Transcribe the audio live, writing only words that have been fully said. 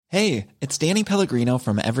Hey, it's Danny Pellegrino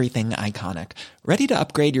from Everything Iconic. Ready to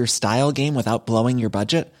upgrade your style game without blowing your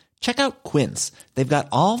budget? Check out Quince. They've got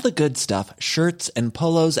all the good stuff, shirts and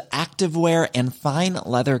polos, activewear, and fine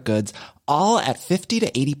leather goods, all at 50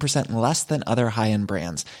 to 80% less than other high-end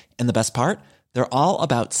brands. And the best part? They're all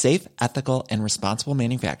about safe, ethical, and responsible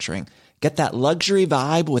manufacturing. Get that luxury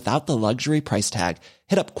vibe without the luxury price tag.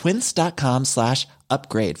 Hit up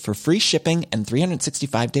quince.com/upgrade for free shipping and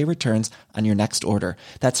 365-day returns on your next order.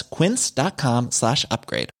 That's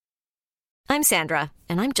quince.com/upgrade. I'm Sandra,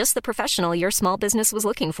 and I'm just the professional your small business was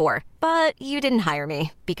looking for. But you didn't hire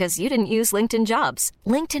me because you didn't use LinkedIn Jobs.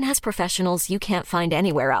 LinkedIn has professionals you can't find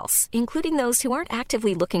anywhere else, including those who aren't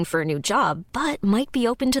actively looking for a new job, but might be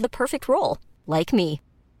open to the perfect role, like me.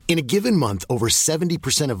 In a given month, over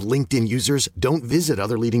 70% of LinkedIn users don't visit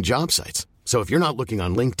other leading job sites. So if you're not looking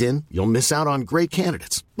on LinkedIn, you'll miss out on great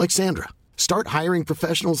candidates like Sandra. Start hiring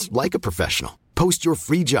professionals like a professional. Post your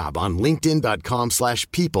free job on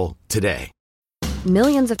linkedin.com/people today.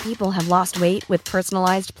 Millions of people have lost weight with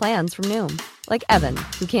personalized plans from Noom. Like Evan,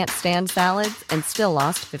 who can't stand salads and still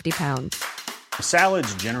lost 50 pounds.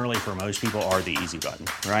 Salads generally for most people are the easy button,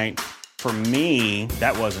 right? For me,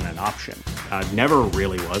 that wasn't an option. I never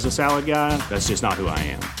really was a salad guy. That's just not who I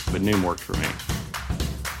am. But Noom worked for me.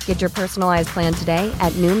 Get your personalized plan today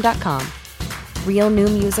at Noom.com. Real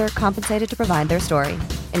Noom user compensated to provide their story.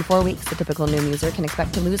 In 4 weeks, the typical Noom user can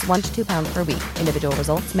expect to lose 1 to 2 pounds per week. Individual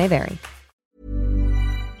results may vary.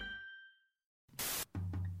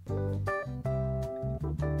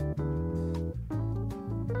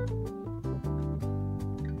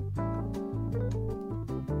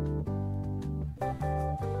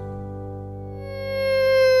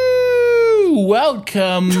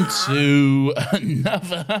 Welcome to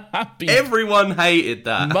another happy... Everyone hated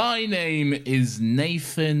that. My name is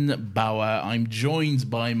Nathan Bauer. I'm joined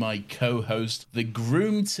by my co-host, the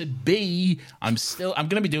groom-to-be. I'm going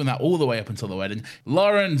to be doing that all the way up until the wedding.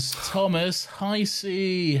 Lawrence Thomas. Hi,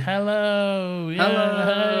 C. Hello. Yeah,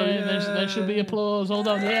 Hello. hey, there should be applause. Hold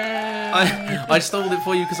on. Yeah. I stalled it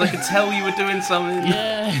for you because I could tell you were doing something.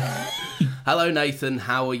 Yeah. Hello, Nathan.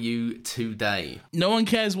 How are you today? No one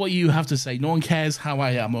cares what you have to say. No one cares how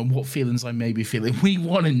I am and what feelings I may be feeling. We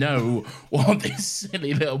want to know what this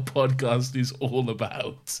silly little podcast is all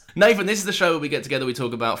about. Nathan, this is the show where we get together, we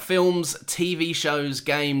talk about films, TV shows,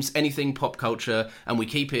 games, anything pop culture, and we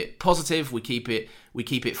keep it positive, we keep it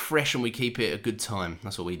fresh, and we keep it a good time.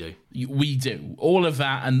 That's what we do. We do. All of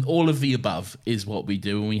that and all of the above is what we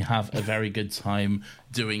do, and we have a very good time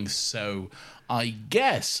doing so. I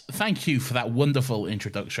guess. Thank you for that wonderful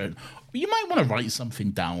introduction. You might want to write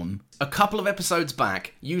something down. A couple of episodes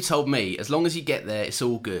back, you told me, as long as you get there, it's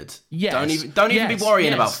all good. Yes. Don't even be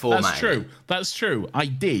worrying about formatting. That's true. I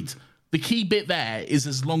did. The key bit there is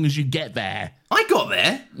as long as you get there. I got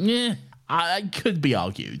there. Yeah. I could be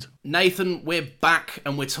argued. Nathan, we're back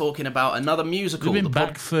and we're talking about another musical. We've been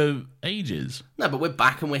back for ages. No, but we're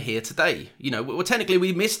back and we're here today. You know, well, technically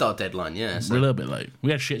we missed our deadline, yeah. So. We're a little bit late.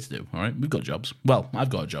 We had shit to do, all right? We've got jobs. Well, I've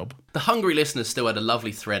got a job. The hungry listeners still had a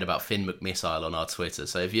lovely thread about Finn McMissile on our Twitter,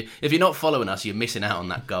 so if you're not following us, you're missing out on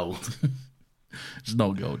that gold. It's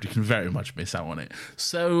not gold. You can very much miss out on it.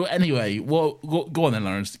 So anyway, well, go on then,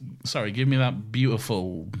 Lawrence. Sorry, give me that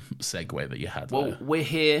beautiful segue that you had. Well, we're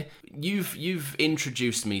here. You've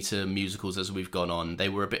introduced me to musicals as we've gone on. They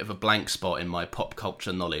were a bit of a blank spot in my pop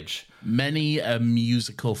culture knowledge. Many a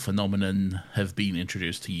musical phenomenon have been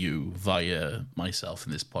introduced to you via myself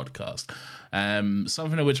in this podcast.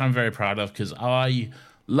 Something of which I'm very proud of because I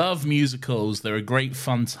love musicals. They're a great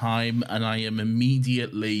fun time, and I am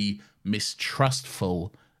immediately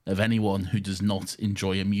mistrustful of anyone who does not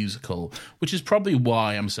enjoy a musical, which is probably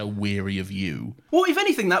why I'm so weary of you. Well, if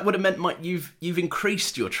anything, that would have meant you've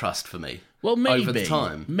increased your trust for me. Well, maybe over the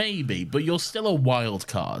time. Maybe, but you're still a wild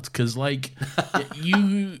card because, like,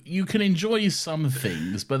 you can enjoy some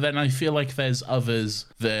things, but then I feel like there's others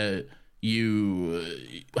that you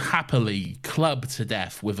happily club to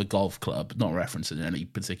death with a golf club, not referencing any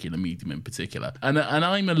particular medium in particular. And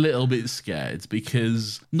I'm a little bit scared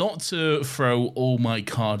because, not to throw all my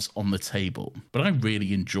cards on the table, but I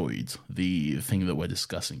really enjoyed the thing that we're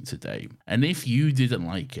discussing today. And if you didn't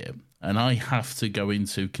like it, and I have to go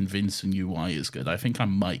into convincing you why it's good, I think I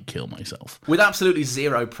might kill myself. With absolutely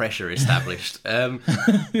zero pressure established. I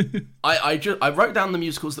wrote down the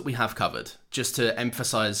musicals that we have covered, just to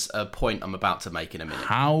emphasise a point I'm about to make in a minute.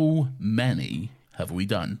 How many have we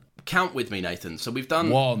done? Count with me, Nathan. So we've done...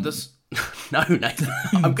 One. No, Nathan.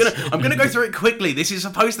 I'm gonna go through it quickly. This is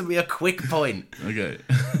supposed to be a quick point. Okay.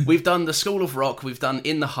 We've done The School of Rock, we've done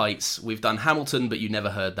In the Heights, we've done Hamilton, but you never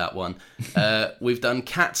heard that one. We've done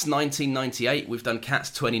Cats 1998, we've done Cats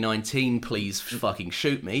 2019, Please Fucking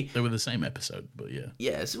Shoot Me. They were the same episode, but yeah.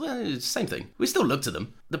 Yes, well, it's the same thing. We still looked at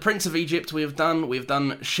them. The Prince of Egypt we've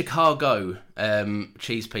done Chicago,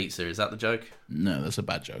 cheese pizza, is that the joke? No, that's a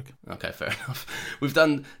bad joke. Okay, fair enough. We've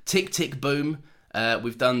done Tick Tick Boom.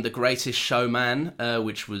 We've done The Greatest Showman,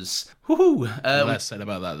 which was woohoo. The less said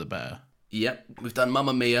about that, the better. Yep. We've done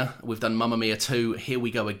Mamma Mia. We've done Mamma Mia 2. Here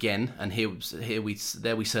we go again, and there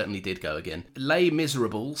we certainly did go again. Les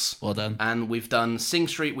Miserables. Well done. And we've done Sing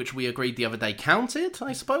Street, which we agreed the other day counted,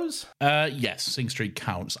 I suppose. Yes, Sing Street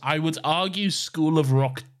counts. I would argue School of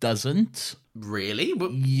Rock doesn't. Really?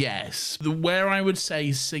 But yes. Where I would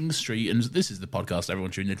say Sing Street, and this is the podcast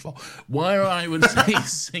everyone tuned in for, where I would say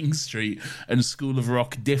Sing Street and School of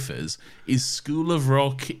Rock differs is School of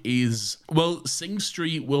Rock is, well, Sing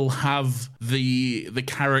Street will have the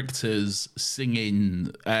characters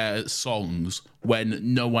singing songs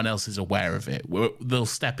when no one else is aware of it. They'll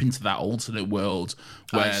step into that alternate world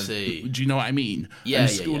where, I see. Do you know what I mean? Yeah, and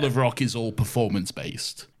School of Rock is all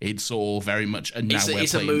performance-based. It's all very much, and now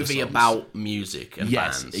it's a movie about music and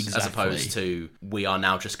bands, exactly. as opposed to we are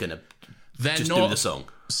now just going to do the song.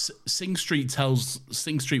 Sing Street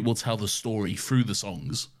will tell the story through the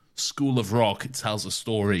songs. School of Rock tells a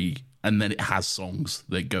story, and then it has songs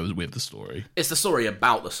that goes with the story. It's the story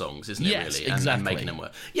about the songs, isn't it? Yes, really? exactly. And making them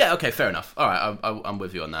work. Yeah. Okay. Fair enough. All right. I'm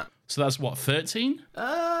with you on that. So that's what, 13?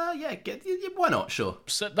 Yeah. Why not? Sure.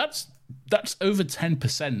 So that's over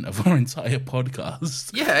 10% of our entire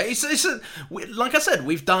podcast. Yeah. It's like I said,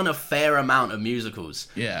 we've done a fair amount of musicals.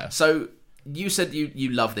 Yeah. So you said you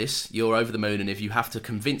love this. You're over the moon, and if you have to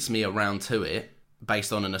convince me around to it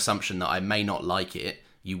based on an assumption that I may not like it,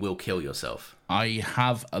 you will kill yourself. I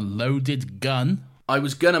have a loaded gun. I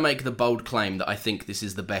was going to make the bold claim that I think this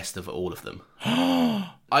is the best of all of them.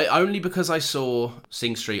 Only because I saw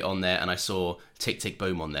Sing Street on there and I saw Tick Tick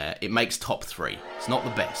Boom on there. It makes top 3. It's not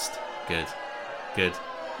the best. Good.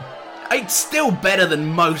 It's still better than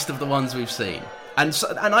most of the ones we've seen. And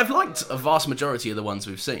I've liked a vast majority of the ones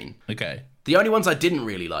we've seen. Okay. The only ones I didn't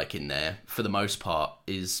really like in there, for the most part,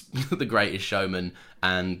 is The Greatest Showman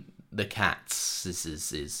and The Cats. This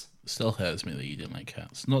is Still hurts me that you didn't like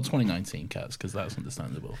Cats. Not 2019 Cats, because that's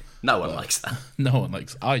understandable. No one likes that. No one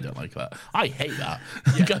likes. I don't like that. I hate that.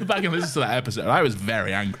 Go back and listen to that episode. I was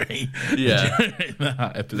very angry. Yeah, during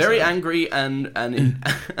that episode. Very angry and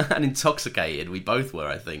intoxicated. We both were,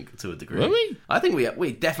 I think, to a degree. Were we? I think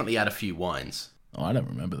we definitely had a few wines. Oh, I don't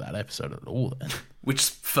remember that episode at all then. Which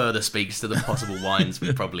further speaks to the possible wines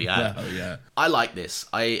we probably had. Oh, yeah. I like this.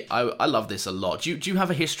 I love this a lot. Do you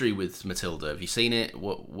have a history with Matilda? Have you seen it?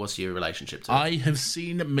 What's your relationship to it? I have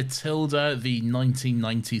seen Matilda, the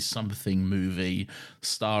 1990-something movie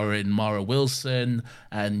starring Mara Wilson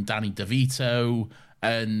and Danny DeVito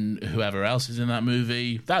and whoever else is in that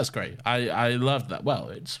movie. That's great. I loved that. Well,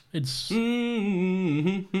 it's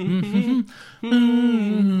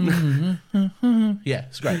yeah,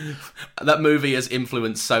 it's great. That movie has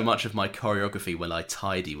influenced so much of my choreography when I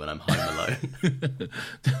tidy when I'm home alone.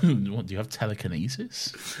 What, do you have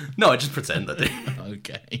telekinesis? No, I just pretend I do.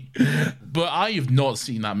 Okay. But I have not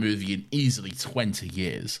seen that movie in easily 20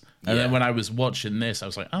 years. And then when I was watching this, I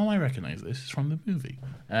was like, oh, I recognise this. It's from the movie.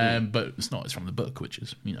 But it's not. It's from the book, which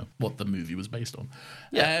is, what the movie was based on.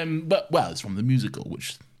 Yeah. But, well, it's from the musical,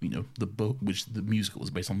 which, the book, which the musical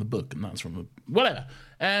was based on the book. And that's from the... Whatever.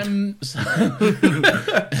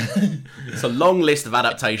 It's a long list of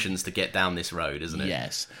adaptations to get down this road, isn't it?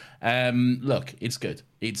 Yes. Look, it's good.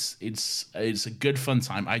 It's a good fun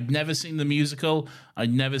time. I'd never seen the musical.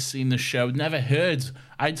 I'd never seen the show.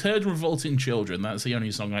 I'd heard Revolting Children. That's the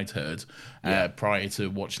only song I'd heard prior to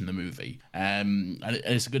watching the movie. And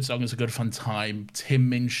it's a good song. It's a good fun time. Tim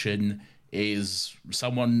Minchin is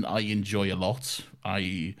someone I enjoy a lot.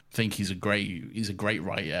 I think he's a great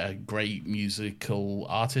writer, great musical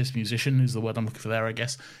artist, musician is the word I'm looking for there, I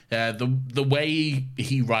guess. The way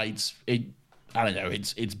he writes it, I don't know,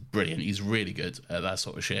 it's brilliant. He's really good at that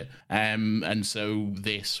sort of shit. And so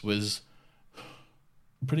this was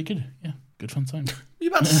pretty good. Yeah, good fun time. You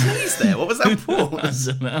about to sneeze there? What was that pause?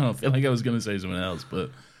 I don't know. I feel like I was going to say something else, but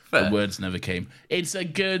Fair. The words never came. It's a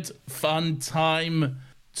good fun time.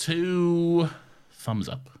 2 thumbs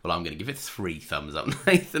up. Well, I'm going to give it 3 thumbs up,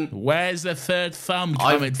 Nathan. Where's the third thumb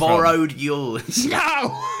coming I've from? borrowed yours. No!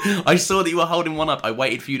 I saw that you were holding one up. I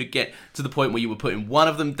waited for you to get to the point where you were putting one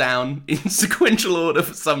of them down in sequential order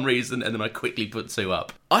for some reason, and then I quickly put 2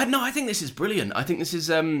 up. I think this is brilliant. I think this is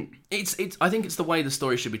I think it's the way the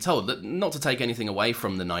story should be told. Not to take anything away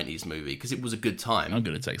from the 90s movie, because it was a good time. I'm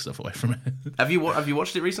going to take stuff away from it. Have you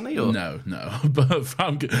watched it recently? Or? No. But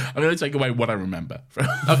I'm going to take away what I remember.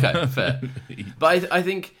 Okay, fair. But I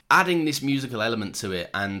think adding this musical element to it,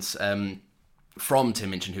 and from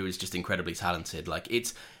Tim Minchin, who is just incredibly talented, like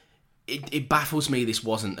it baffles me this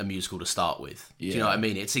wasn't a musical to start with. Do you know what I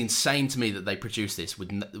mean? It's insane to me that they produced this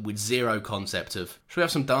with zero concept of, should we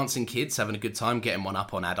have some dancing kids having a good time getting one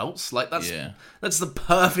up on adults? Like, that's the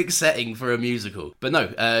perfect setting for a musical. But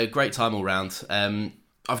no, great time all round.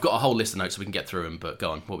 I've got a whole list of notes so we can get through them, but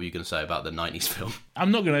go on. What were you going to say about the 90s film?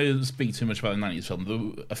 I'm not going to speak too much about the 90s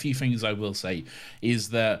film. A few things I will say is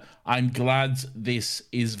that I'm glad this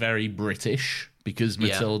is very British, because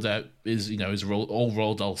Matilda is, all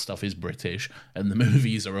Roald Dahl stuff is British, and the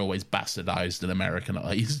movies are always bastardized and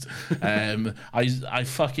Americanized. I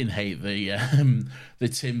fucking hate the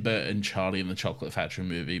Tim Burton Charlie and the Chocolate Factory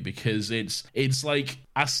movie, because it's like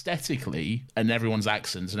aesthetically and everyone's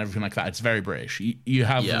accents and everything like that, it's very British. You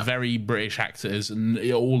have very British actors, and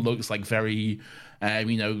it all looks like very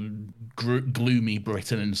gloomy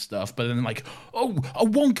Britain and stuff, but then like, oh, a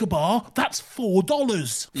Wonka bar, that's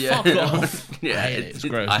 $4. Yeah. Fuck off. Yeah, I hate it. It's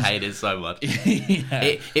gross. I hate it so much.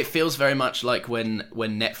 It feels very much like when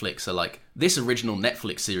Netflix are like, this original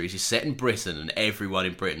Netflix series is set in Britain, and everyone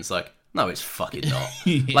in Britain's like, no, it's fucking not.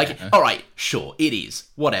 Like, all right, sure, it is.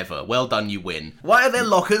 Whatever. Well done, you win. Why are there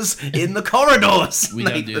lockers in the corridors? We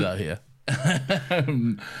don't do that here.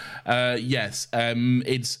 Yes,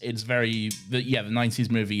 it's very the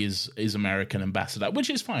 90s movie is American ambassador, which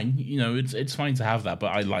is fine. It's fine to have that,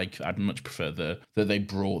 but I'd much prefer that they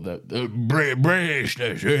brought the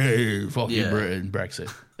Britishness, fucking Britain,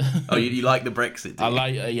 Brexit. Oh, you like the Brexit? I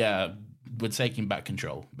like we're taking back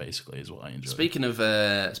control, basically, is what I enjoy. Speaking of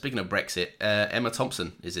Brexit, Emma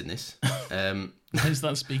Thompson is in this. Is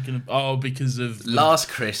that speaking of? Oh, because of Last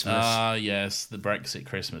Christmas. Ah, yes, the Brexit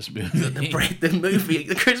Christmas movie.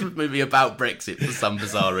 the Christmas movie about Brexit for some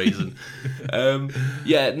bizarre reason.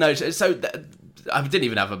 I didn't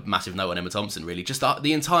even have a massive note on Emma Thompson, really. Just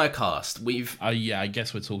the entire cast. I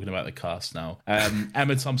guess we're talking about the cast now.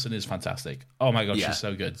 Emma Thompson is fantastic. Oh my god, she's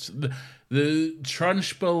so good. The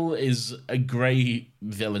Trunchbull is a great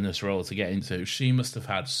villainous role to get into. She must have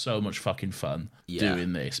had so much fucking fun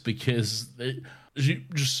doing this, because she's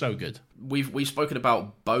just so good. We've spoken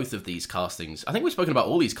about both of these castings. I think we've spoken about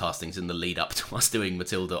all these castings in the lead up to us doing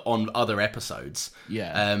Matilda on other episodes.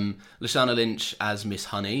 Yeah. Lashana Lynch as Miss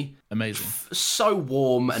Honey. Amazing. So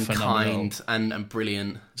warm and Phenomenal. kind and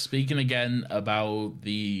brilliant. Speaking again about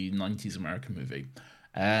the 90s American movie,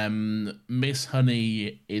 Miss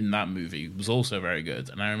Honey in that movie was also very good,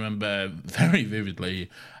 and I remember very vividly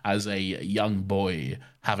as a young boy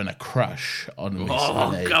having a crush on Miss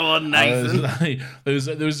Honey. Oh, come on, Nathan. There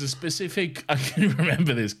was a specific, I can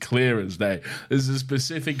remember this clear as day, there's a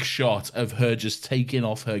specific shot of her just taking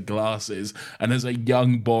off her glasses, and as a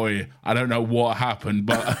young boy, I don't know what happened,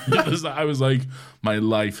 but I was like, my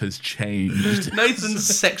life has changed. Nathan's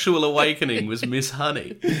sexual awakening was Miss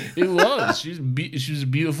Honey. It was. She was a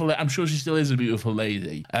beautiful. I'm sure she still is a beautiful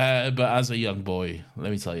lady. But as a young boy,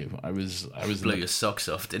 let me tell you, I was blew your socks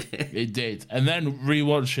off, did it? It did. And then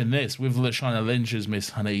rewatching this with Lashana Lynch as Miss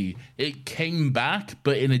Honey, it came back,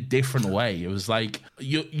 but in a different way. It was like,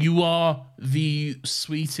 you are the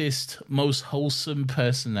sweetest, most wholesome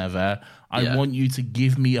person ever. I want you to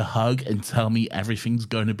give me a hug and tell me everything's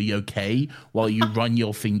going to be okay while you run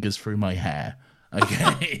your fingers through my hair.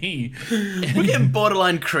 Okay, we're getting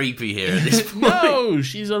borderline creepy here at this point. No,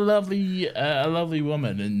 she's a lovely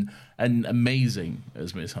woman and amazing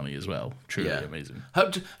as Miss Honey as well. Truly amazing.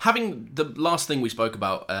 Having the last thing we spoke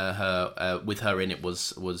about her with her in it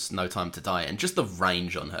was No Time to Die, and just the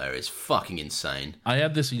range on her is fucking insane. I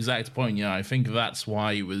had this exact point. Yeah, I think that's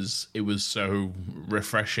why it was so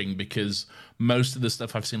refreshing, because most of the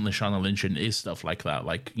stuff I've seen Lashana Lynch in is stuff like that,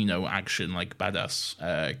 like, action, like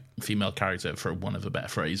badass female character, for one of a better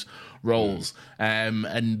phrase, roles.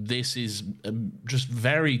 And this is just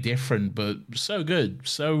very different, but so good.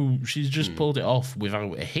 So she's just pulled it off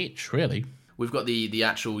without a hitch, really. We've got the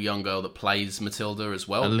actual young girl that plays Matilda as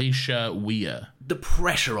well. Alicia Weir. The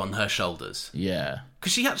pressure on her shoulders. Yeah.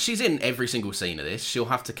 Because she's in every single scene of this. She'll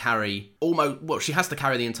have to carry she has to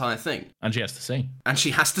carry the entire thing. And she has to sing. And she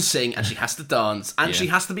has to sing, and she has to dance, and she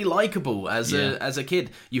has to be likeable as a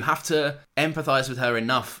kid. You have to empathise with her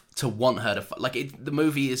enough to want her to... the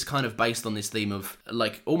movie is kind of based on this theme of,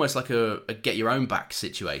 almost like a get your own back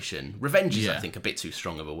situation. Revenge is, I think, a bit too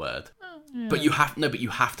strong of a word. But you have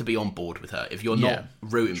to be on board with her. If you're Yeah, not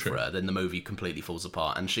rooting for her, then the movie completely falls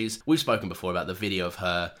apart. And we've spoken before about the video of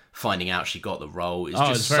her finding out she got the role. It's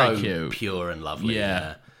just it's very so cute. pure and lovely.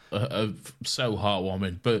 Yeah, so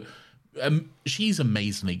heartwarming. But she's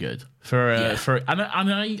amazingly good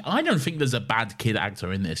and I don't think there's a bad kid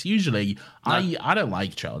actor in this. Usually, no. I don't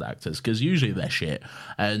like child actors because usually they're shit,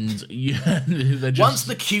 and they're just, once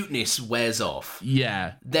the cuteness wears off,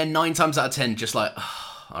 they're 9 times out of 10 just like,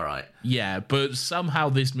 oh, all right. Yeah, but somehow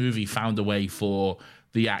this movie found a way for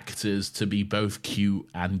the actors to be both cute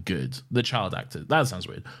and good. The child actors, that sounds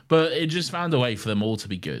weird, but it just found a way for them all to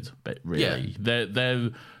be good. But really, there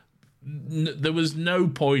was no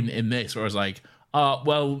point in this where I was like,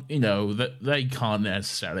 well, that they can't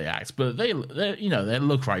necessarily act, but they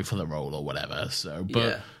look right for the role or whatever. So,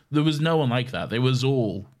 but there was no one like that. They was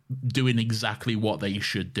all doing exactly what they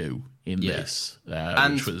should do in this.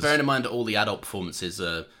 And bearing in mind all the adult performances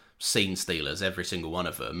are scene stealers, every single one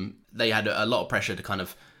of them, they had a lot of pressure to kind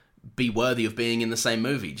of be worthy of being in the same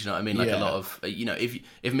movie. Do you know what I mean? Like a lot of,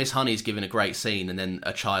 if Miss Honey's given a great scene and then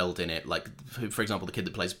a child in it, like, for example, the kid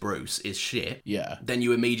that plays Bruce is shit, then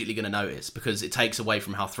you're immediately going to notice, because it takes away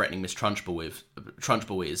from how threatening Miss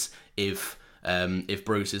Trunchbull is if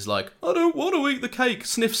Bruce is like, I don't want to eat the cake,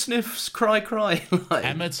 sniff, sniffs, cry, cry. Like,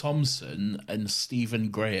 Emma Thompson and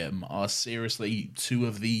Stephen Graham are seriously two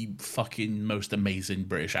of the fucking most amazing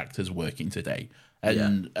British actors working today.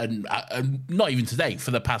 And not even today,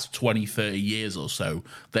 for the past 20, 30 years or so,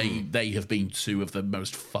 they have been two of the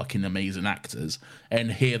most fucking amazing actors.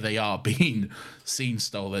 And here they are being scene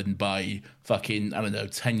stolen by fucking,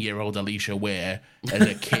 10-year-old Alicia Ware and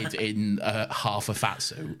a kid in half a fat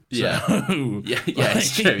suit.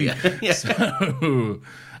 It's true. Yeah. So,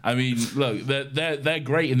 I mean, look, they're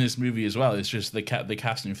great in this movie as well. It's just the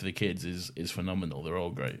casting for the kids is phenomenal. They're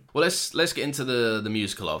all great. Well, let's get into the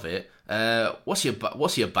musical of it. What's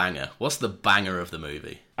your banger? What's the banger of the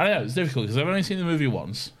movie? I don't know. It's difficult because I've only seen the movie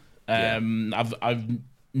once. I've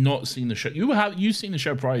not seen the show. You've seen the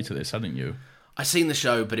show prior to this, hadn't you? I seen the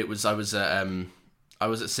show, but I was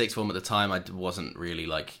at sixth form at the time. I wasn't really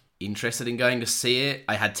interested in going to see it.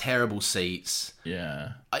 I had terrible seats.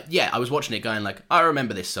 I was watching it going like, I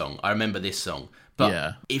remember this song.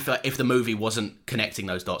 But if the movie wasn't connecting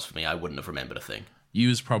those dots for me, I wouldn't have remembered a thing. You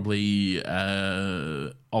was probably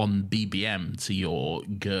on BBM to your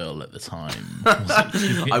girl at the time.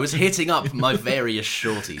 I was hitting up my various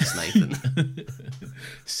shorties, Nathan.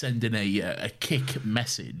 Sending a kick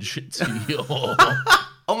message to your...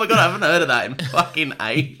 Oh my god, I haven't heard of that in fucking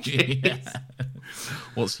ages.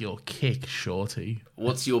 What's your kick, shorty?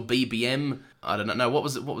 What's your BBM? I don't know. No, what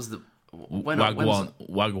was it? What was the...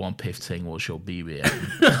 Wagwan Piff Ting, what's your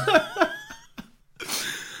BBM?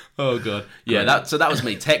 Oh god, yeah. That was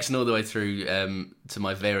me texting all the way through to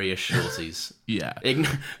my various shorties.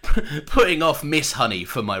 Putting off Miss Honey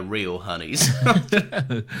for my real honeys.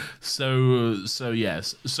 So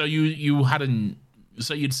yes. So you hadn't.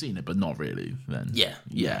 So you'd seen it, but not really. Then yeah.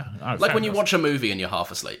 Oh, like when you watch a movie and you're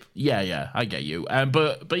half asleep. Yeah, I get you.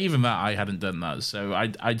 But even that, I hadn't done that. So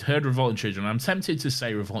I'd heard Revolting Children. I'm tempted to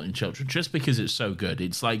say Revolting Children just because it's so good.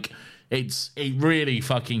 It's like. It really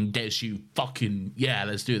fucking gets you fucking,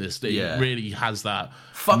 let's do this. It really has that.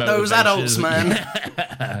 Fuck those adults, man.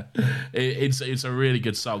 It's a really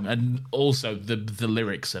good song. And also the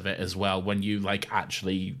lyrics of it as well, when you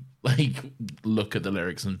actually look at the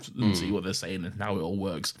lyrics and see what they're saying and how it all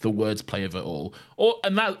works. The wordplay of it all.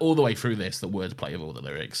 And that all the way through this, the wordplay of all the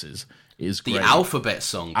lyrics is great. The alphabet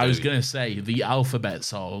song, dude. I was going to say, the alphabet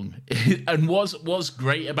song. And what's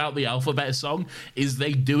great about the alphabet song is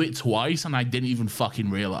they do it twice and I didn't even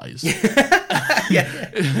fucking realise.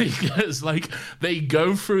 Because, they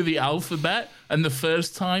go through the alphabet and the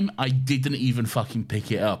first time I didn't even fucking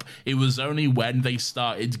pick it up. It was only when they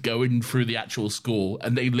started going through the actual school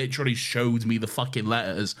and they literally showed me the fucking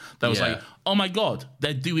letters that I was like, oh my god,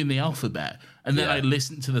 they're doing the alphabet. And then I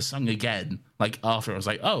listened to the song again, after. I was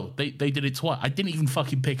like, oh, they did it twice. I didn't even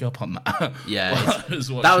fucking pick up on that. Yeah.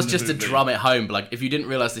 That was just to drum it home. But, if you didn't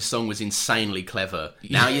realise this song was insanely clever,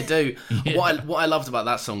 now you do. What I loved about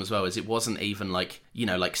that song as well is it wasn't even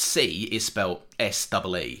C is spelled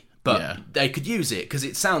S-E-E. But they could use it because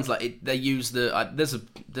it sounds like they use there's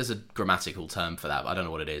a grammatical term for that. But I don't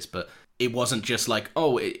know what it is. But it wasn't just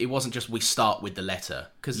it wasn't just we start with the letter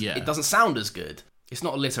because it doesn't sound as good. It's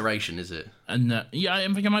not alliteration, is it? And I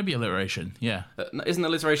think it might be alliteration. Yeah, isn't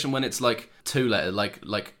alliteration when it's two letters,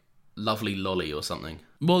 like lovely lolly or something?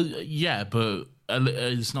 Well, yeah, but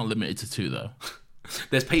it's not limited to two though.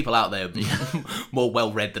 There's people out there more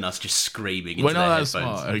well-read than us just screaming into We're their not that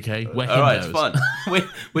headphones. smart, okay? We're All right, it's Hindos. fun.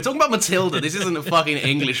 We're talking about Matilda. This isn't a fucking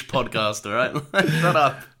English podcast, all right? Shut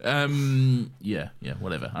up. Yeah,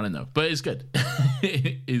 whatever. I don't know, but it's good.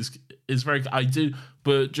 It's very. I do,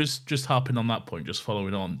 but just harping on that point, just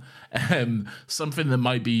following on, something that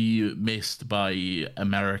might be missed by the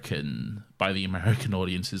American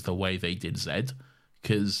audience is the way they did Zed,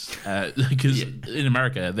 because in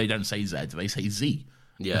America they don't say Zed, they say Z.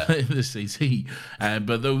 Yeah, they say Z.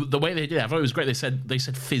 But the way they did it, I thought it was great. They said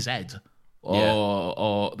Phys Ed,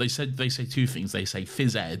 or they say two things. They say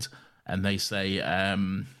Phys Ed, and they say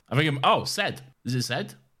said. Is it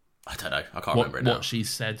said? I don't know. I can't remember it now. What she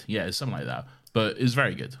said. Yeah, it's something like that. But it's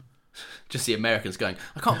very good. Just the Americans going,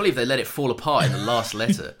 I can't believe they let it fall apart in the last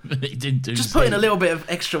letter. They didn't do Just Z. put in a little bit of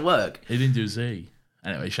extra work. They didn't do Z.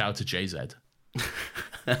 Anyway, shout out to JZ.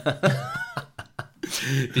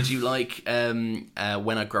 Did you like When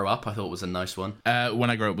I Grow Up? I thought it was a nice one.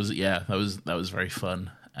 When I Grow Up that was very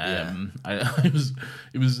fun. It was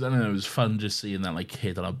I don't know, it was fun just seeing that like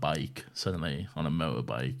kid on a bike suddenly on a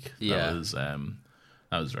motorbike. Yeah.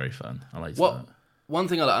 That was very fun. I liked that. One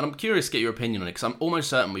thing I like, and I'm curious to get your opinion on it, because I'm almost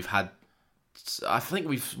certain I think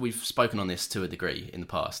we've spoken on this to a degree in the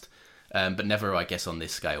past, but never, I guess, on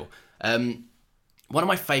this scale. One of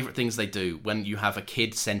my favourite things they do when you have a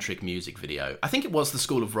kid-centric music video, I think it was the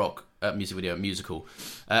School of Rock musical.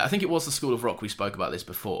 I think it was the School of Rock, we spoke about this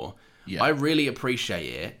before. Yeah. I really appreciate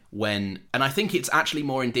it and I think it's actually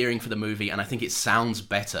more endearing for the movie, and I think it sounds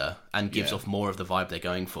better and gives off more of the vibe they're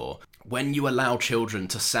going for, when you allow children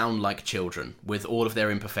to sound like children with all of their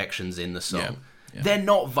imperfections in the song. Yeah. Yeah. They're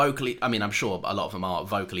not vocally... I mean, I'm sure a lot of them are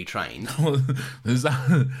vocally trained. There's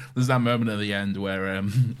that moment at the end where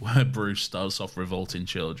Bruce starts off revolting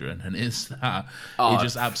children, and it's that he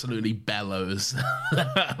just absolutely bellows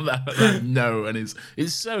that no, and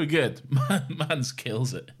it's so good. Man's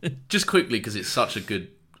kills it. Just quickly, because it's such a good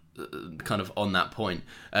kind of on that point.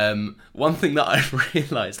 One thing that I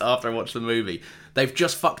realised after I watched the movie, they've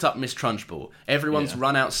just fucked up Miss Trunchbull. Everyone's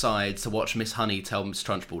run outside to watch Miss Honey tell Miss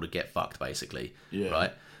Trunchbull to get fucked, basically. Yeah.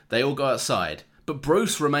 Right? They all go outside, but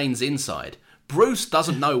Bruce remains inside. Bruce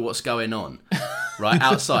doesn't know what's going on, right,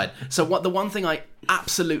 outside. So the one thing I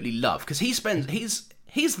absolutely love, because he's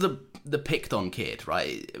the picked on kid,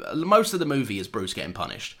 right? Most of the movie is Bruce getting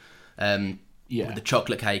punished. With the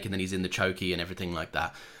chocolate cake, and then he's in the chokey and everything like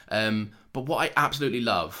that. But what I absolutely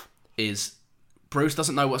love is Bruce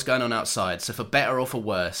doesn't know what's going on outside, so for better or for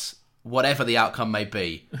worse, whatever the outcome may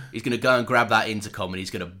be, he's going to go and grab that intercom and he's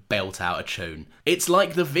going to belt out a tune. It's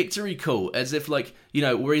like the victory call, as if like,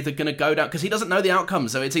 we're either going to go down, because he doesn't know the outcome,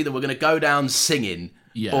 so it's either we're going to go down singing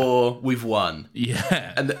or we've won.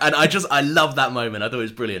 Yeah. And I love that moment. I thought it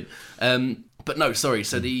was brilliant. But no, sorry.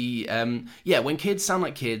 So when kids sound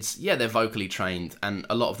like kids, they're vocally trained, and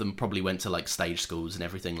a lot of them probably went to like stage schools and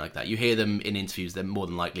everything like that. You hear them in interviews; they're more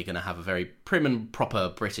than likely going to have a very prim and proper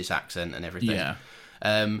British accent and everything. Yeah.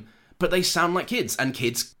 But they sound like kids, and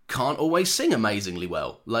kids can't always sing amazingly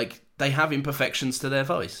well. Like, they have imperfections to their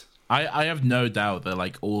voice. I have no doubt that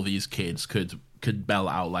like all these kids could bell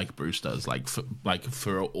out like Bruce does,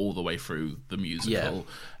 for all the way through the musical.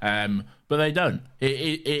 But they don't.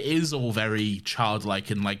 It is all very childlike,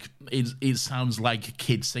 and like it sounds like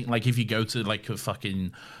kids sing. Like if you go to like a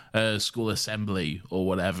fucking school assembly or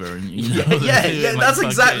whatever, and that's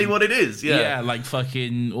exactly what it is. Like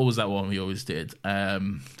fucking, what was that one we always did?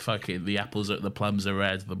 Fucking the plums are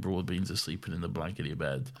red, the broad beans are sleeping in the blankety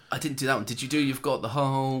bed. I didn't do that one. Did you do You've Got the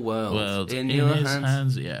Whole World in Your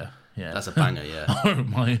Hands? Yeah. That's a banger, yeah.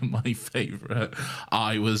 my favourite.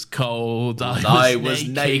 I was cold. I was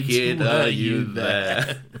naked. Are you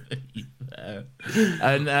there?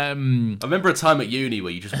 And I remember a time at uni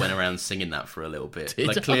where you just went around singing that for a little bit.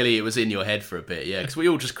 Clearly it was in your head for a bit, because we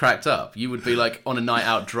all just cracked up. You would be like on a night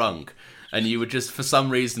out drunk, and you would just for some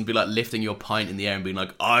reason be like lifting your pint in the air and being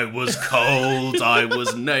like, I was cold, I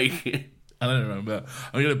was naked. I don't remember.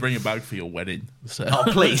 I'm going to bring it back for your wedding. So. Oh,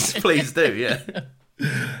 please do, yeah.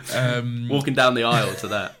 Walking down the aisle to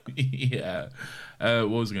that. Yeah. What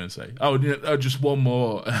was I going to say? Oh, just one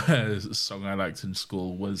more song I liked in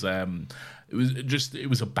school was it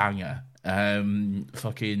was a banger.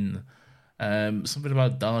 Something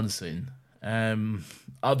about dancing. The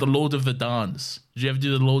Lord of the Dance. Did you ever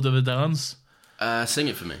do the Lord of the Dance? Sing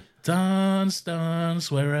it for me. Dance,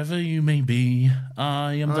 dance, wherever you may be.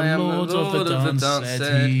 I am the Lord of the dance,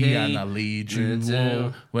 said he, and I'll lead you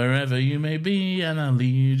all wherever you may be, and I'll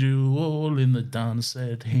lead you all in the dance,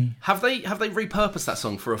 said he. Have they repurposed that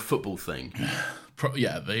song for a football thing?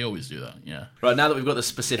 Yeah, they always do that, yeah. Right, now that we've got the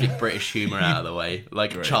specific British humour out of the way,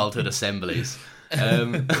 like childhood assemblies,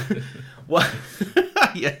 What?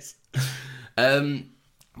 Yes.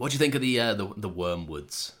 What do you think of the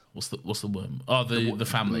Wormwoods? What's the worm? Oh, the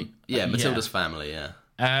family. Yeah, Matilda's family. Yeah.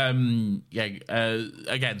 Again,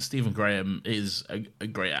 Stephen Graham is a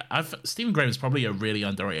great. Stephen Graham is probably a really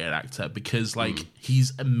underrated actor because,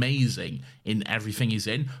 he's amazing in everything he's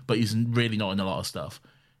in, but he's really not in a lot of stuff.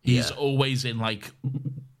 He's always in like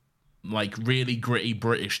really gritty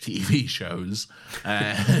British TV shows,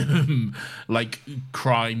 like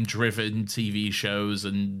crime-driven TV shows,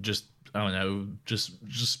 and just I don't know,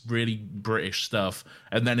 just really British stuff.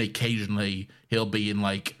 And then occasionally he'll be in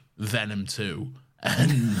like Venom 2.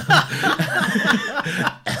 And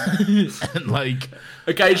like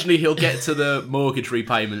occasionally he'll get to the mortgage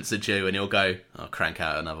repayments are due and he'll go, I'll crank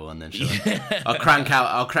out another one then, shall I? I'll crank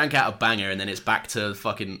out a banger, and then it's back to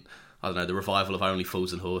fucking, I don't know, the revival of Only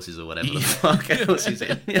Fools and Horses or whatever the fuck else he's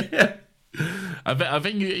in. I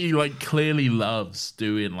think he like clearly loves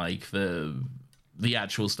doing like the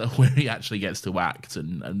actual stuff where he actually gets to act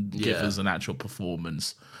and give us an actual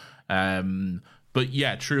performance. But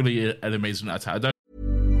yeah, truly an amazing actor.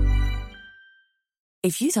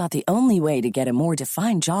 If you thought the only way to get a more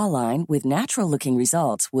defined jawline with natural-looking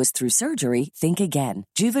results was through surgery, think again.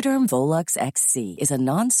 Juvederm Volux XC is a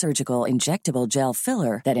non-surgical injectable gel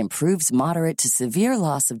filler that improves moderate to severe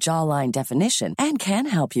loss of jawline definition and can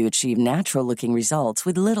help you achieve natural-looking results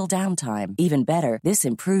with little downtime. Even better, this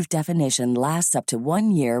improved definition lasts up to 1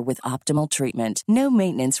 year with optimal treatment. No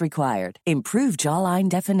maintenance required. Improve jawline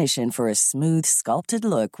definition for a smooth, sculpted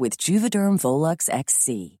look with Juvederm Volux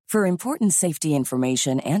XC. For important safety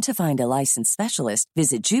information and to find a licensed specialist,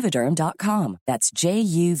 visit Juvederm.com. That's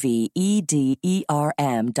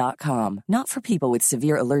Juvederm.com. Not for people with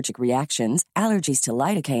severe allergic reactions, allergies to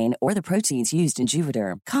lidocaine, or the proteins used in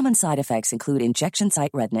Juvederm. Common side effects include injection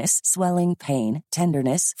site redness, swelling, pain,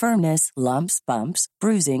 tenderness, firmness, lumps, bumps,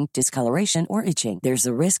 bruising, discoloration, or itching. There's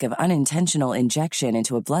a risk of unintentional injection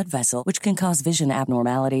into a blood vessel, which can cause vision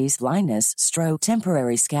abnormalities, blindness, stroke,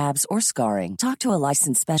 temporary scabs, or scarring. Talk to a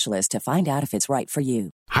licensed specialist to find out if it's right for you.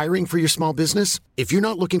 Hiring for your small business? If you're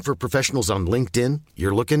not looking for professionals on LinkedIn,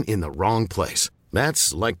 you're looking in the wrong place.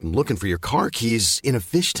 That's like looking for your car keys in a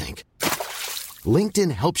fish tank. LinkedIn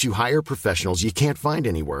helps you hire professionals you can't find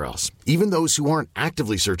anywhere else, even those who aren't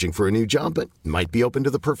actively searching for a new job but might be open to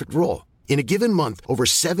the perfect role. In a given month, over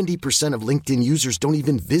 70% of LinkedIn users don't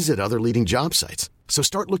even visit other leading job sites. So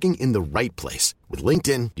start looking in the right place. With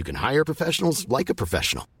LinkedIn, you can hire professionals like a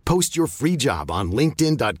professional. Post your free job on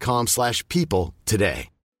linkedin.com/people today.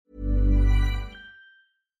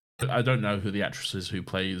 I don't know who the actress is who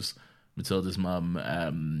plays Matilda's mum,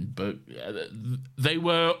 but they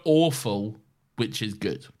were awful, which is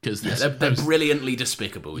good because they're brilliantly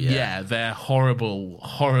despicable. Yeah, they're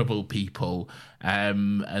horrible people,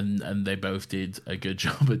 and they both did a good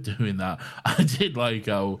job at doing that. I did like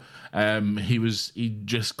he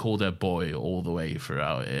just called her boy all the way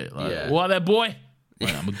throughout it. Like, what there, boy?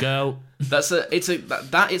 Well, I'm a girl. It's a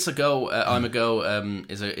girl. I'm a girl.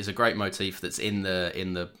 Is a great motif that's in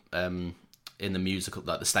the musical,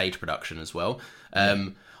 like the stage production as well.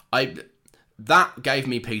 That gave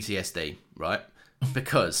me PTSD, right?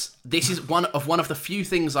 Because this is one of the few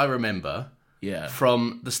things I remember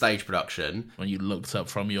from the stage production. When you looked up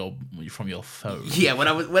from your phone. Yeah, when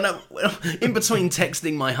I in between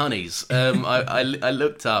texting my honeys, I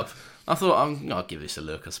looked up. I thought I'll give this a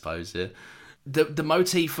look, I suppose. Yeah. The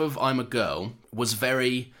motif of I'm a girl was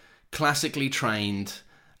very classically trained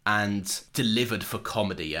and delivered for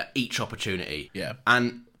comedy at each opportunity. Yeah.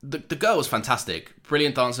 And the girl was fantastic.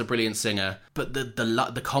 Brilliant dancer, brilliant singer. But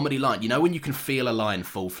the comedy line, you know when you can feel a line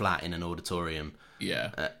fall flat in an auditorium?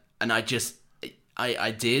 Yeah. And I did,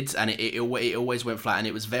 and it always went flat, and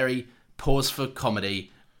it was very pause for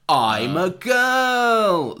comedy. I'm a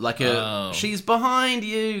girl! Like she's behind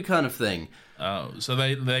you kind of thing. Oh, so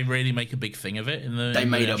they really make a big thing of it in the. They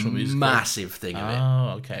made a massive thing of it.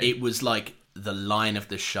 Oh, okay. It was like the line of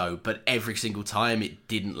the show, but every single time it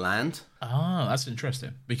didn't land. Oh, that's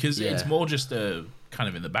interesting because it's more just a kind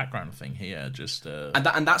of in the background thing here, just.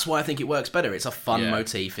 And that's why I think it works better. It's a fun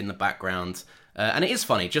motif in the background, and it is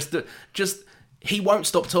funny. Just he won't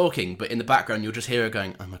stop talking, but in the background you'll just hear her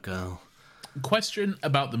going, "I'm a girl." Question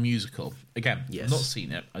about the musical again. Yes. Not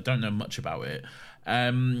seen it. I don't know much about it.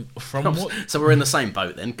 So we're in the same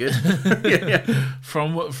boat then. Good.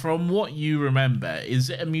 From what you remember, is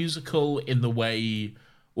it a musical in the way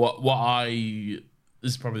this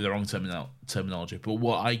is probably the wrong terminology, but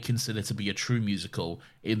what I consider to be a true musical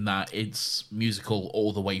in that it's musical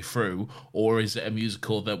all the way through, or is it a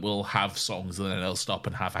musical that will have songs and then they'll stop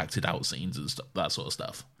and have acted out scenes and stuff, that sort of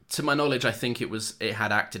stuff? To my knowledge, I think it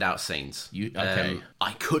had acted out scenes. Okay.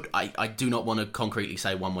 I do not want to concretely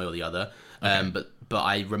say one way or the other. Okay. But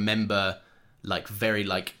I remember very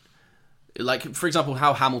for example,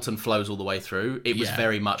 how Hamilton flows all the way through. It was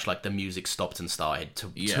very much like the music stopped and started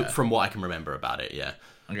from what I can remember about it. Yeah.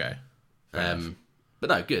 Okay. But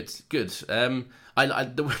no, good. The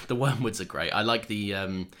Wormwoods are great. I like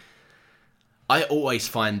the. I always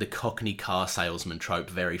find the Cockney car salesman trope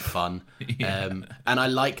very fun, and I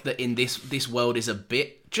like that in this world is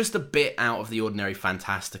just a bit out of the ordinary,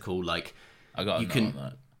 fantastical. Like I got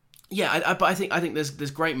that. Yeah, but I think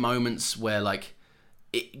there's great moments where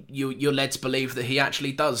you're led to believe that he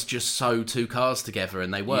actually does just sew two cars together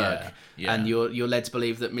and they work. Yeah. And you're led to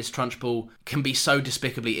believe that Miss Trunchbull can be so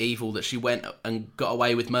despicably evil that she went and got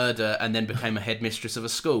away with murder and then became a headmistress of a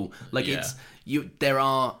school.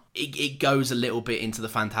 It goes a little bit into the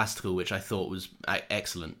fantastical, which I thought was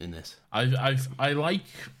excellent in this. I like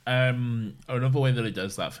another way that it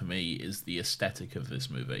does that for me is the aesthetic of this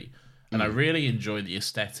movie. And I really enjoy the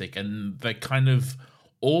aesthetic and the kind of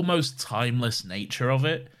almost timeless nature of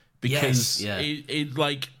it, because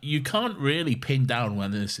it you can't really pin down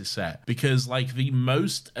when this is set, because the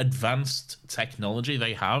most advanced technology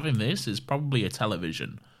they have in this is probably a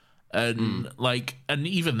television, and and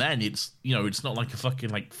even then it's not like a fucking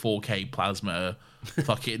 4K plasma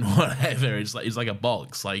fucking whatever. It's like a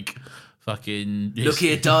box fucking look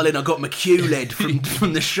here, darling, I got my QLED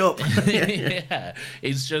from the shop. Yeah,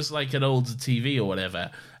 it's just like an old TV or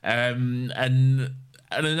whatever. And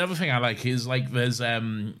another thing I like is there's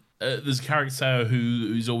a character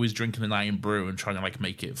who's always drinking an iron brew and trying to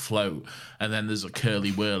make it float, and then there's a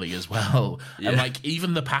Curly Whirly as well. Yeah. And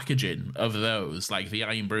even the packaging of those, the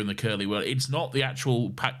iron brew and the Curly Whirly, it's not the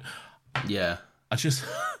actual pack. Yeah, I just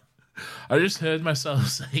heard myself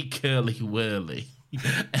say Curly Whirly.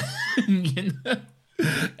 And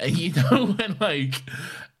you know when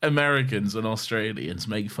Americans and Australians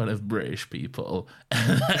make fun of British people,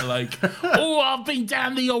 and they're oh, I've been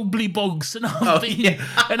down the ugly bogs and I've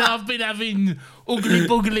been having ugly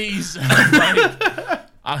bugglies.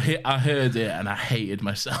 I heard it and I hated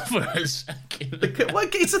myself for a second.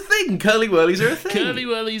 It's a thing. Curly Whirlies are a thing. Curly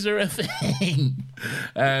Whirlies are a thing.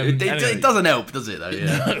 Anyway. It doesn't help, does it? Though.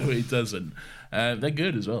 Yeah. No, it doesn't. They're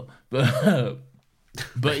good as well,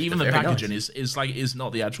 but even the packaging is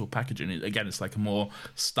not the actual packaging. Again, it's a more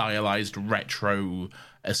stylized, retro,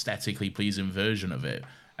 aesthetically pleasing version of it.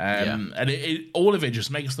 And all of it just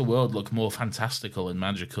makes the world look more fantastical and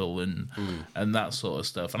magical and that sort of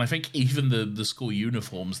stuff. And I think even the school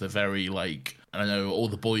uniforms, they're very I don't know, all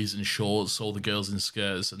the boys in shorts, all the girls in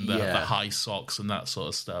skirts, and the high socks and that sort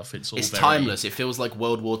of stuff. It's timeless. It feels like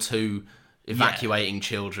World War II evacuating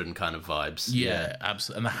children kind of vibes. Yeah,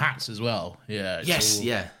 absolutely. And the hats as well. Yeah.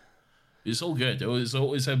 It's all good.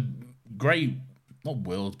 It's a great, not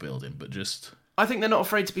world building, but just... I think they're not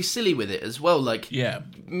afraid to be silly with it as well. The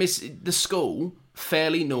school,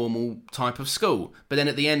 fairly normal type of school, but then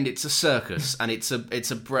at the end it's a circus and it's a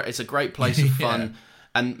great place of fun.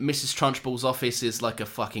 And Mrs. Trunchbull's office is a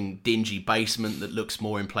fucking dingy basement that looks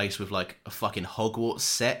more in place with a fucking Hogwarts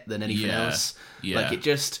set than anything else. Yeah. It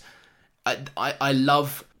just... I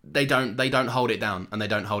love they don't hold it down and they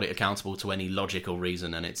don't hold it accountable to any logical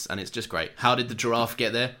reason, and it's just great. How did the giraffe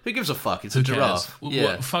get there? Who gives a fuck? It's a giraffe.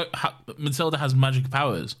 Matilda has magic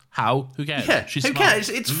powers. How? Who cares? Yeah, she's who smart. cares?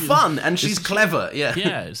 It's fun and she's clever. Yeah,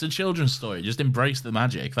 yeah. It's a children's story. Just embrace the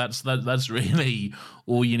magic. That's really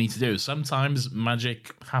all you need to do. Sometimes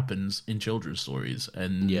magic happens in children's stories,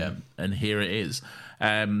 and here it is.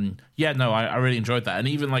 I really enjoyed that, and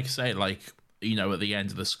even I say at the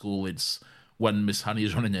end of the school, it's when Miss Honey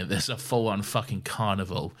is running it, there's a full-on fucking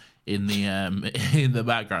carnival in the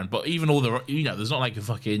background. But even all the, there's not a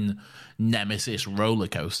fucking Nemesis roller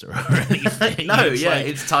coaster or anything. No,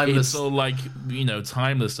 it's timeless. It's all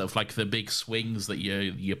timeless stuff, the big swings that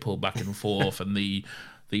you pull back and forth, and the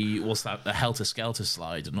what's that, the Helter Skelter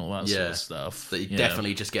slide and all that sort of stuff. That you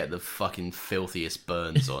definitely just get the fucking filthiest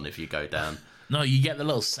burns on if you go down. No, you get the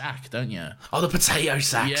little sack, don't you? Oh, the potato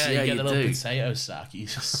sacks. Yeah, you get the little potato sack. You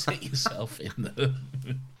just sit yourself in there.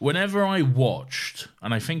 Whenever I watched,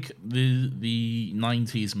 and I think the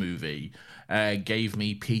 90s movie gave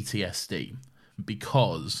me PTSD,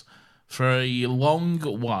 because for a long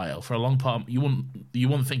part, you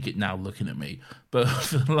wouldn't think it now looking at me, but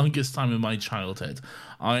for the longest time in my childhood,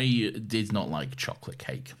 I did not like chocolate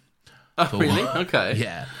cake. Oh, really? Okay.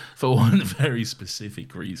 Yeah, for one very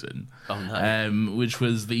specific reason. Oh, no. Which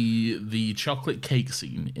was the chocolate cake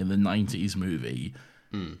scene in the 90s movie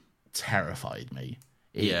terrified me.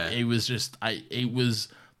 It was just... it was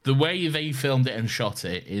the way they filmed it and shot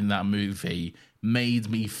it in that movie made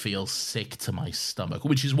me feel sick to my stomach,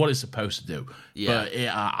 which is what it's supposed to do. Yeah. But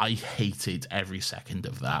I hated every second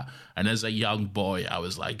of that. And as a young boy, I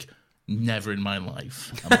was like, never in my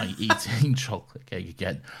life am I eating chocolate cake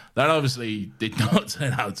again. That obviously did not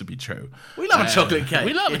turn out to be true. We love a chocolate cake.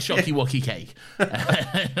 We love a chocky wocky cake.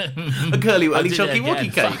 A curly whirly chocky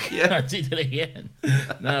wocky cake. Fuck, Yeah. I did it again.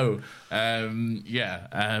 No.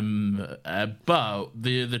 But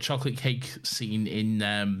the chocolate cake scene in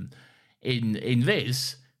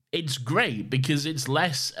this, it's great because it's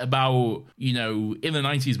less about, in the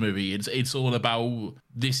 90s movie, it's all about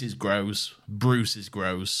this is gross, Bruce is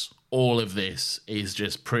gross, all of this is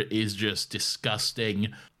just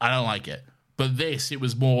disgusting. I don't like it. But this, it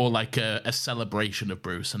was more like a celebration of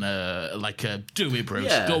Bruce and a do it,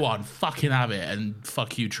 Bruce, go on, fucking have it, and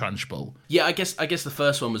fuck you, Trunchbull. Yeah, I guess the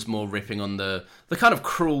first one was more ripping on the kind of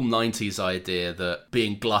cruel 90s idea that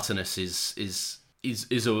being gluttonous is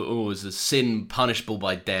always a sin punishable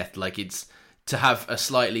by death. Like, it's to have a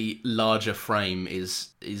slightly larger frame is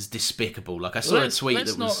despicable. Like, I saw a tweet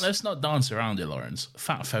let's not dance around it, Lawrence.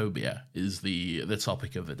 Fat phobia is the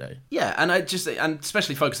topic of the day. Yeah, and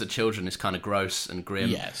especially focused at children is kind of gross and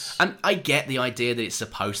grim. Yes. And I get the idea that it's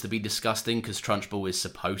supposed to be disgusting because Trunchbull is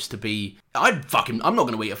supposed to be. I'm not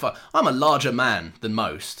going to eat I'm a larger man than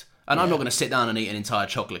most, and I'm not going to sit down and eat an entire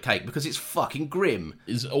chocolate cake because it's fucking grim.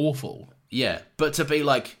 It's awful. Yeah, but to be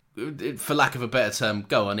like, for lack of a better term,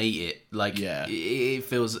 go and eat it. Like, it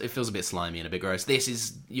feels a bit slimy and a bit gross. This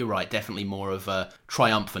is, you're right, definitely more of a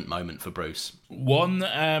triumphant moment for Bruce.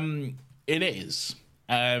 It is.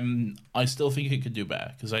 I still think it could do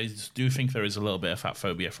better because I do think there is a little bit of fat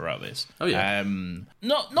phobia throughout this. Oh yeah.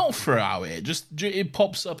 Not throughout it. Just it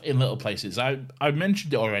pops up in little places. I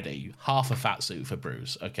mentioned it already. Half a fat suit for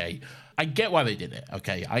Bruce. Okay, I get why they did it.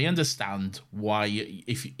 Okay, I understand why.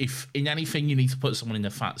 If in anything you need to put someone in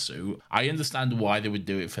a fat suit, I understand why they would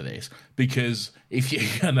do it for this. Because if you're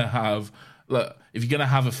gonna have a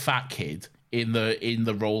fat kid in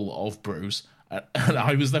the role of Bruce. And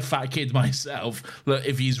I was the fat kid myself. Look,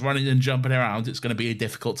 if he's running and jumping around, it's going to be a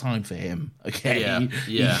difficult time for him. Okay,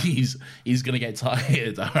 yeah. He's going to get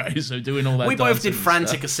tired. All right, so doing all that. We both did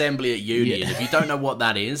frantic stuff. assembly at uni, and if you don't know what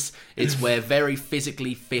that is, it's where very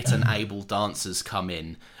physically fit and able dancers come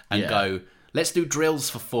in and go, let's do drills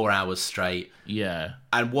for 4 hours straight. Yeah.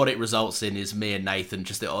 And what it results in is me and Nathan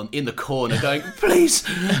just in the corner going, please,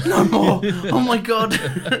 no more. Oh my God.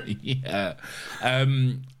 Yeah. I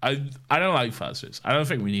don't like fat suits. I don't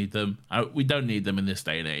think we need them. We don't need them in this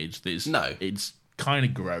day and age. It's kind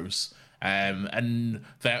of gross. And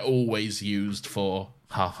they're always used for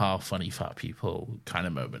funny fat people kind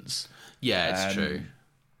of moments. Yeah, it's true.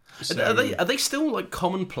 So, are they still like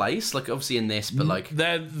commonplace? Like obviously in this, but like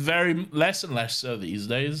they're very less and less so these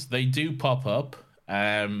days. They do pop up,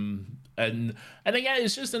 and again,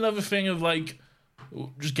 it's just another thing of like,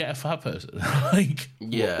 just get a fat person,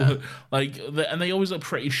 and they always look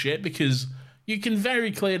pretty shit because you can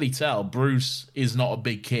very clearly tell Bruce is not a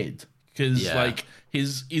big kid because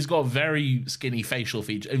he's got very skinny facial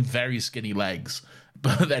features and very skinny legs,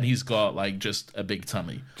 but then he's got like just a big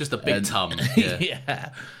tummy, just a big tum. Yeah.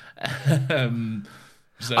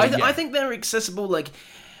 I think they're accessible. Like,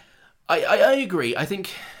 I agree. I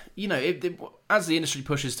think as the industry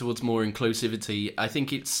pushes towards more inclusivity, I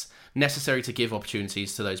think it's necessary to give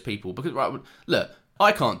opportunities to those people because look,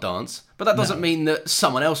 I can't dance, but that doesn't mean that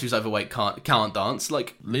someone else who's overweight can't dance.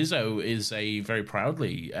 Like Lizzo is a very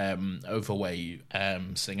proudly overweight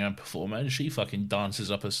singer and performer, and she fucking dances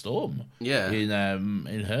up a storm. Yeah,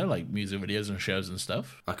 in her like music videos and shows and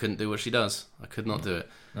stuff. I couldn't do what she does. I could not do it.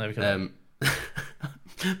 No,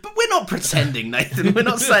 but we're not pretending, Nathan. We're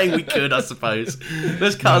not saying we could. I suppose.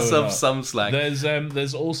 Let's cut ourselves some slack.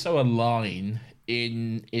 There's also a line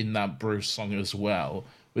in that Bruce song as well,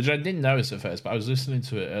 which I didn't notice at first, but I was listening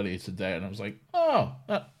to it earlier today, and I was like, oh,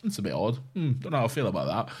 that's a bit odd. Don't know how I feel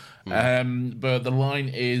about that. But the line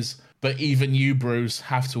is, but even you, Bruce,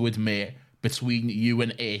 have to admit, between you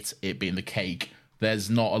and it being the cake, there's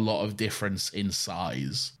not a lot of difference in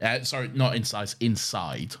size. Sorry, not in size,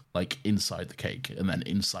 inside. Like, inside the cake, and then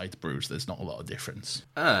inside Bruce, there's not a lot of difference.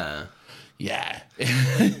 Yeah. Yeah,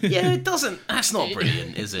 it doesn't... That's not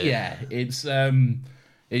brilliant, is it? Yeah, it's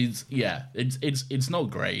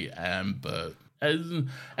not great, but and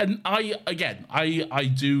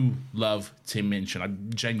I do love Tim Minchin. I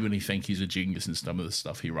genuinely think he's a genius in some of the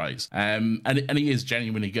stuff he writes, and he is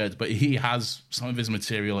genuinely good. But he has some of his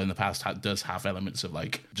material in the past does have elements of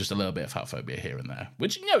like just a little bit of fat phobia here and there,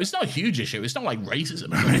 which it's not a huge issue. It's not like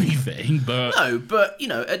racism or anything, but no, but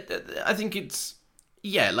I think it's.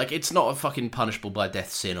 Yeah, like, it's not a fucking punishable by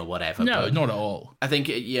death sin or whatever. No, but not at all. I think,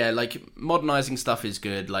 like, modernising stuff is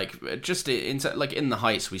good. Like, just in The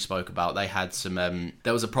Heights we spoke about, they had some...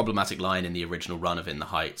 there was a problematic line in the original run of In the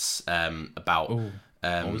Heights about...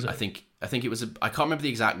 what was it? I think it was I can't remember the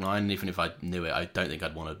exact line, and even if I knew it, I don't think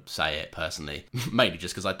I'd want to say it personally. Mainly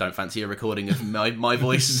just because I don't fancy a recording of my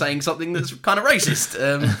voice saying something that's kind of racist.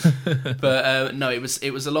 But no, it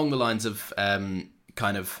was along the lines of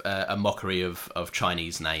kind of a mockery of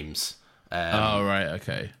Chinese names. Oh, right,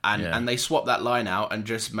 okay. And they swapped that line out and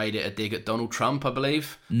just made it a dig at Donald Trump, I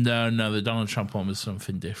believe. No, the Donald Trump one was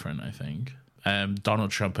something different, I think.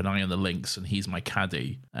 Donald Trump and I on the links, and he's my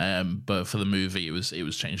caddy. But for the movie, it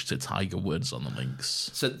was changed to Tiger Woods on the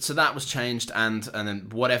links. So that was changed, and then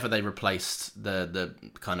whatever they replaced the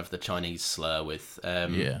kind of the Chinese slur with,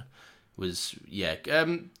 was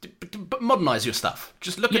but modernise your stuff.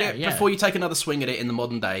 Just look at it before you take another swing at it in the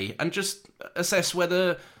modern day, and just assess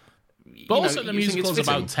whether. But also, the musical's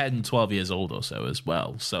about 10, 12 years old or so as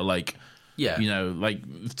well. So like. Yeah. You know, like,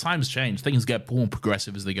 times change. Things get more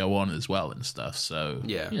progressive as they go on as well and stuff. So,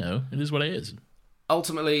 yeah. You know, it is what it is.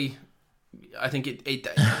 Ultimately, I think it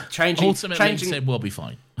changing... Ultimately, Tim will be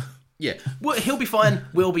fine. Yeah. Well, he'll be fine.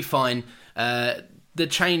 We'll be fine. The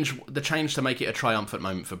change to make it a triumphant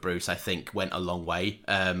moment for Bruce, I think, went a long way.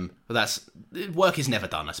 But work is never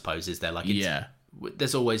done, I suppose, is there? Like,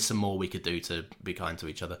 there's always some more we could do to be kind to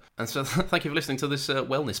each other. And so thank you for listening to this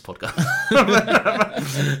wellness podcast.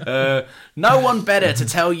 No one better to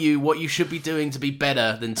tell you what you should be doing to be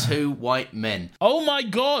better than two white men. Oh my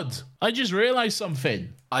God! I just realised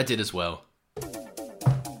something. I did as well.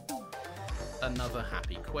 Another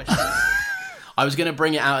happy question. I was going to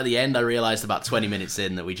bring it out at the end. I realised about 20 minutes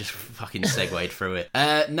in that we just fucking segued through it.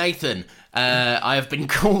 Nathan, I have been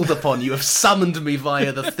called upon. You have summoned me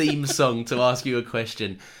via the theme song to ask you a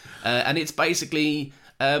question. And it's basically,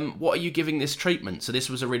 what are you giving this treatment? So this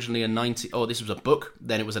was originally this was a book,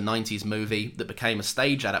 then it was a 90s movie that became a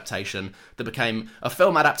stage adaptation, that became a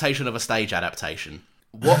film adaptation of a stage adaptation.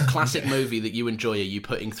 What classic movie that you enjoy are you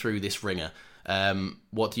putting through this ringer?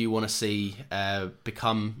 What do you want to see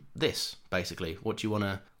become this, basically?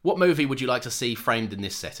 What movie would you like to see framed in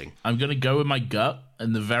this setting? I'm going to go with my gut,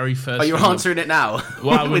 and the very first... Oh, you're answering it now?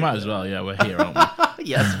 Well, we might as well, yeah, we're here, aren't we?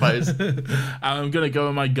 Yeah, I suppose. I'm going to go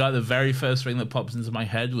with my gut. The very first thing that pops into my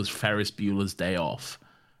head was Ferris Bueller's Day Off.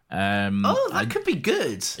 That could be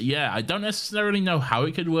good. Yeah, I don't necessarily know how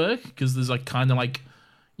it could work, because there's like kind of like,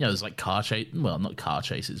 you know, there's like car chase... Well, not car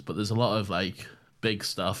chases, but there's a lot of like big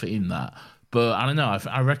stuff in that. But I don't know.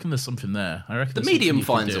 I reckon there's something there. I reckon the medium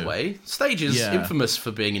finds a way. Stage is infamous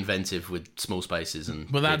for being inventive with small spaces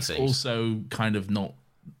and. But that's big things. Also kind of not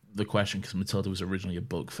the question, because Matilda was originally a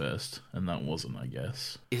book first, and that wasn't, I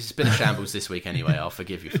guess. It's been a shambles this week anyway. I'll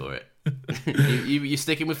forgive you for it. you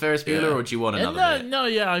sticking with Ferris Bueller, or do you want another? No,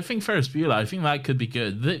 I think Ferris Bueller. I think that could be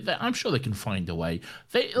good. I'm sure they can find a way.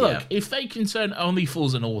 If they can turn Only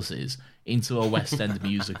Fools and Horses into a West End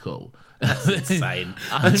musical. That's insane.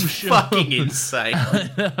 That's fucking insane.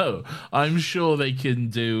 I know. I'm sure they can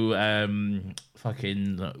do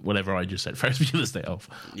fucking whatever I just said. Ferris Bueller's Day Off.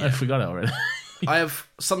 Yeah. I forgot it already. I have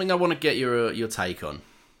something I want to get your take on.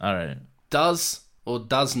 All right. Does or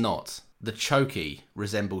does not the Chokey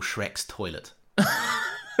resemble Shrek's toilet?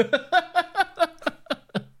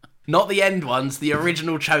 Not the end ones, the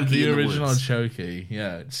original Chokey. The original Chokey,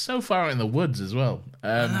 yeah. It's so far in the woods as well.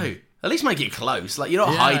 I know. At least make it close. Like, you're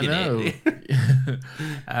not hiding it.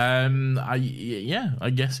 I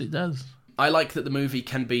guess it does. I like that the movie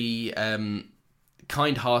can be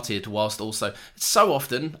kind-hearted whilst also... So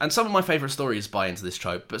often, and some of my favourite stories buy into this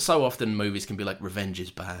trope, but so often movies can be like, revenge is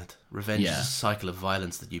bad. Revenge is a cycle of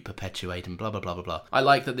violence that you perpetuate and blah, blah, blah, blah, blah. I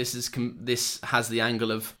like that this has the angle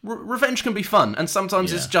of... revenge can be fun, and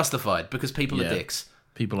sometimes it's justified because people are dicks.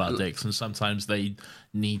 People are dicks, and sometimes they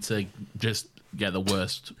need to just... get the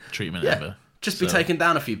worst treatment ever. Just be taken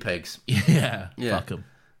down a few pegs. Yeah. Fuck them.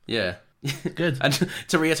 Yeah. Good. And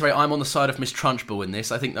to reiterate, I'm on the side of Miss Trunchbull in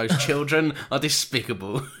this. I think those children are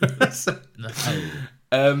despicable.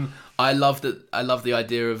 I love the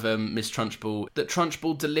idea of Miss Trunchbull, that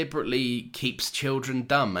Trunchbull deliberately keeps children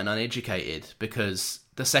dumb and uneducated because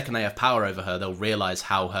the second they have power over her, they'll realise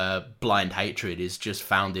how her blind hatred is just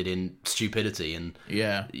founded in stupidity, and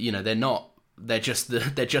you know, they're just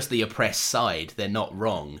the oppressed side. They're not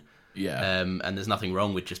wrong. Yeah. And there's nothing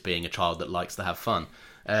wrong with just being a child that likes to have fun.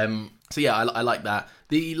 So yeah, I like that.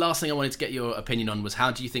 The last thing I wanted to get your opinion on was,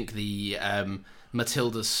 how do you think the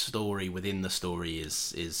Matilda's story within the story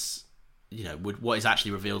is you know, what is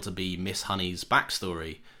actually revealed to be Miss Honey's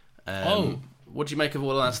backstory? What do you make of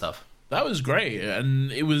all of that stuff? That was great,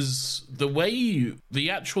 and it was the way the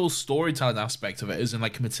actual storytelling aspect of it is in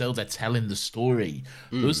like Matilda telling the story.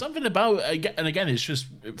 There was something about, and again, it's just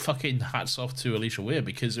fucking hats off to Alicia Weir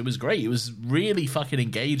because it was great. It was really fucking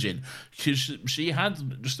engaging because she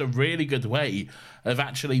had just a really good way of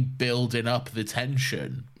actually building up the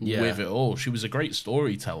tension with it all. She was a great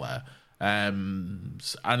storyteller, and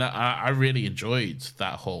I really enjoyed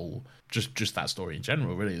that whole. Just that story in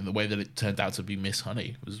general, really, and the way that it turned out to be Miss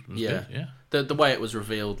Honey was good. Yeah. The way it was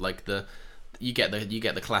revealed, like you get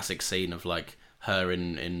the classic scene of like her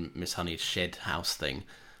in Miss Honey's shed house thing,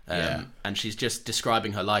 and she's just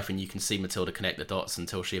describing her life, and you can see Matilda connect the dots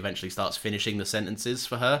until she eventually starts finishing the sentences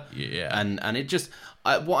for her. And it just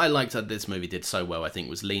what I liked that this movie did so well, I think,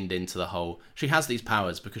 was leaned into the whole. She has these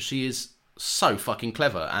powers because she is so fucking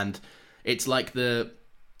clever, and it's like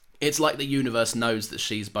the universe knows that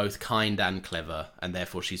she's both kind and clever, and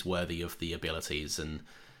therefore she's worthy of the abilities. And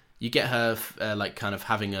you get her like kind of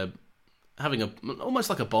having a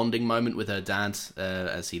almost like a bonding moment with her dad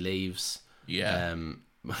as he leaves. Yeah,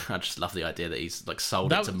 I just love the idea that he's like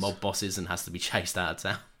sold it to mob bosses and has to be chased out of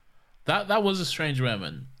town. That was a strange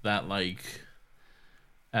moment. That like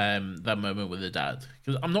that moment with the dad,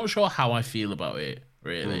 because I'm not sure how I feel about it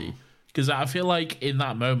really. Because I feel like in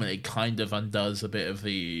that moment, it kind of undoes a bit of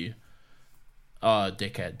the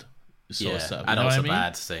dickhead sort of stuff. And also a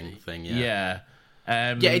bad thing, Yeah.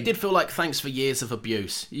 It did feel like thanks for years of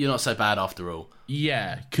abuse. You're not so bad after all.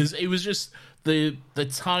 Yeah, because it was just the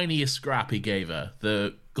tiniest scrap he gave her,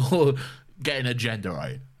 the getting a gender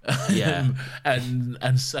right. Yeah.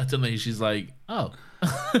 and suddenly she's like, oh.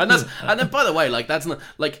 and then by the way, like that's not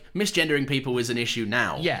like misgendering people is an issue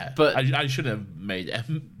now. Yeah, but I should have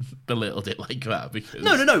belittled it like that because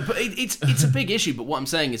no, but it's a big issue. But what I'm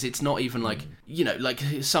saying is, it's not even like like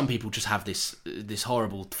some people just have this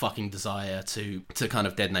horrible fucking desire to kind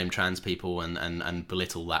of dead name trans people and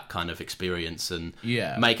belittle that kind of experience and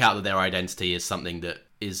make out that their identity is something that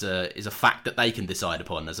is a fact that they can decide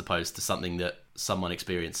upon as opposed to something that someone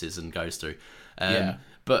experiences and goes through.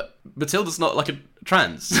 But Matilda's not like a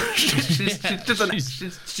trans. she's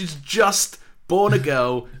just born a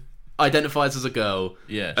girl, identifies as a girl,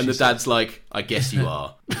 and the dad's like, I guess you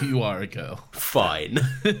are. You are a girl. Fine.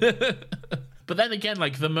 But then again,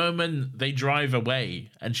 like the moment they drive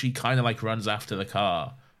away and she kind of like runs after the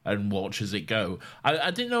car and watches it go,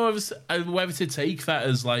 I didn't know whether to take that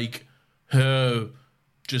as like her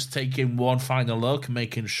just taking one final look,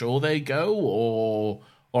 making sure they go,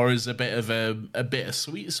 or is a bit of a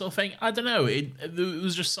bittersweet sort of thing. I don't know. It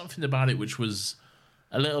was just something about it which was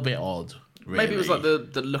a little bit odd. Really. Maybe it was like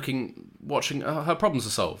the watching her problems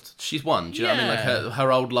are solved. She's won. Do you know what I mean? Like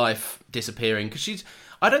her old life disappearing because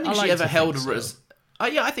I don't think she ever held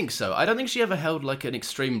I think so. I don't think she ever held like an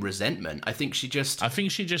extreme resentment. I think she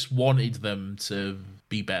just wanted them to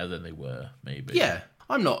be better than they were. Maybe. Yeah.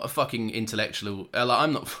 I'm not a fucking intellectual.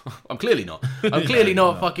 I'm not. I'm clearly not. I'm clearly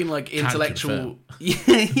not a fucking like intellectual.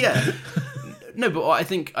 Yeah. No, but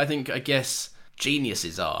I guess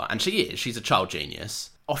geniuses are, and she is. She's a child genius.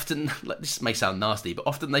 Often, like, this may sound nasty, but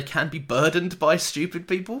often they can be burdened by stupid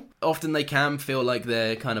people. Often they can feel like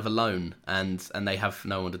they're kind of alone and they have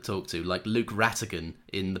no one to talk to. Like Luke Rattigan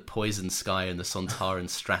in The Poison Sky and the Sontaran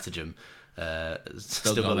Stratagem.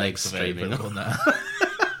 Still got legs streaming on that.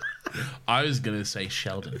 I was going to say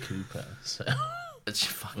Sheldon Cooper. So.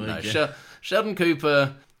 Sheldon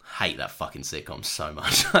Cooper, hate that fucking sitcom so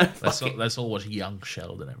much. Let's all watch Young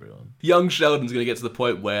Sheldon, everyone. Young Sheldon's going to get to the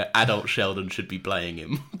point where adult Sheldon should be playing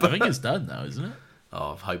him. I think it's done now, isn't it?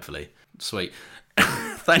 Oh, hopefully. Sweet.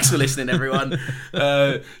 Thanks for listening, everyone.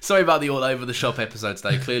 Sorry about the all over the shop episode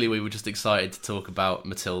today. Clearly, we were just excited to talk about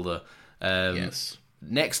Matilda. Yes.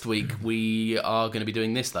 Next week, we are going to be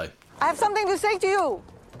doing this, though. I have something to say to you.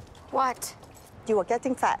 What? You are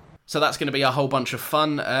getting fat. So that's going to be a whole bunch of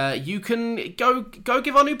fun. You can go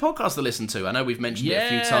give our new podcast a listen to. I know we've mentioned it a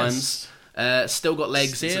few times. Still Got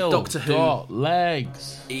Legs. It's a Doctor Who. Got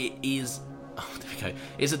Legs. It is. Oh, there we go.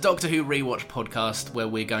 It's a Doctor Who rewatch podcast where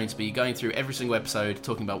we're going to be going through every single episode,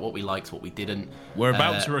 talking about what we liked, what we didn't. We're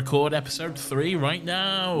about to record episode 3 right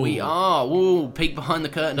now. We are. Ooh, peek behind the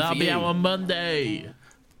curtain. That'll be out on Monday.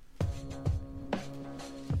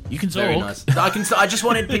 You can talk. Very nice. I just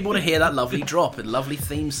wanted people to hear that lovely drop, a lovely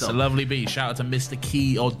theme song. It's a lovely beat. Shout out to Mr.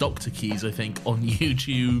 Key, or Dr. Keys, I think, on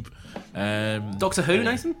YouTube. Doctor Who,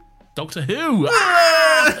 Nathan? Doctor Who!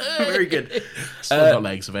 Very good. Still Got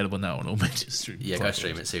Legs available now on all major streaming platforms. Go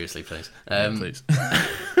stream it, seriously, please. Please.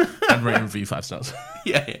 And rate and review 5 stars.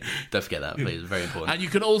 Yeah. Don't forget that, please. It's very important. And you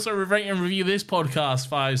can also rate and review this podcast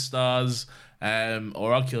 5 stars,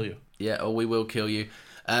 or I'll kill you. Yeah, or we will kill you.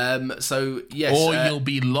 So, yes. Or you'll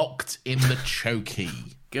be locked in the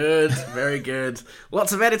chokey. Good, very good.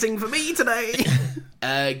 Lots of editing for me today.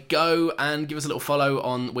 Go and give us a little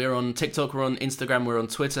follow we're on TikTok, we're on Instagram, we're on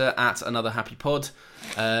Twitter at Another Happy Pod.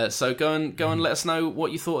 So go and let us know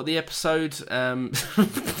what you thought of the episode.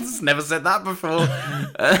 Never said that before.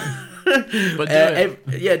 But do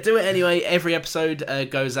it. Do it anyway. Every episode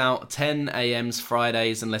goes out 10 a.m.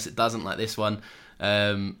 Fridays, unless it doesn't, like this one.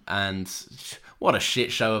 And what a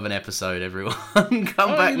shit show of an episode, everyone.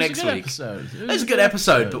 Come back next week. It's a good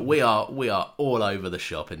episode, but we are all over the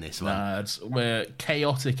shop in this one. Where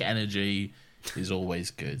chaotic energy is always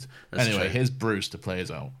good. That's anyway, true. here's Bruce to play us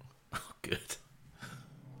out. Oh, good.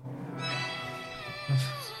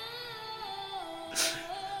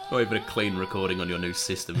 Not even a clean recording on your new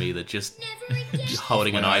system either. Just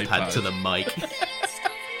holding an iPad to the mic.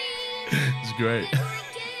 It's great.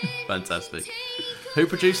 Fantastic. Who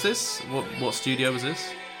produced this? What studio was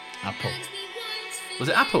this? Apple. Was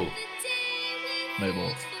it Apple? No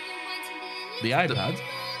more. The iPad?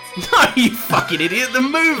 No, you fucking idiot! The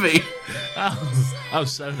movie. Oh,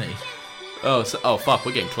 Sony. Oh fuck!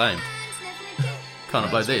 We're getting claimed. Can't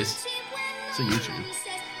upload this. It's a YouTube.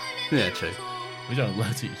 Yeah, true. We don't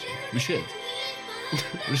upload to YouTube. We should.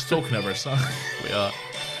 We're just talking over a song. We are.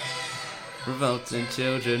 Revolting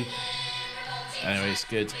children. Anyway, it's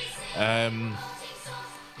good.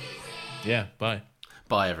 Yeah, bye.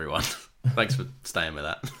 Bye, everyone. Thanks for staying with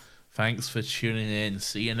that. Thanks for tuning in.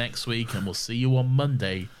 See you next week, and we'll see you on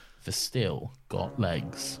Monday for Still Got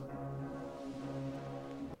Legs.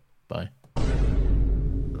 Bye.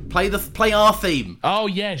 Play our theme. Oh,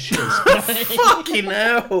 yeah, sure. Fucking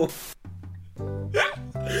hell.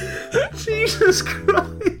 Jesus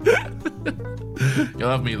Christ. You'll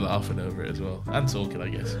have me laughing over it as well. And talking, I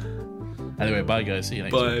guess. Anyway, bye, guys. See you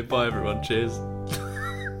next week. Bye, everyone. Cheers.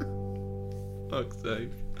 Fuck's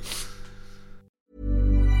sake.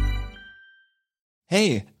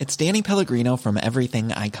 Hey, it's Danny Pellegrino from Everything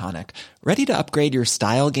Iconic. Ready to upgrade your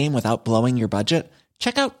style game without blowing your budget?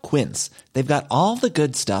 Check out Quince. They've got all the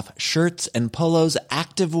good stuff, shirts and polos,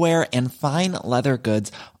 activewear, and fine leather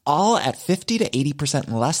goods, all at 50 to 80%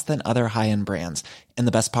 less than other high-end brands. And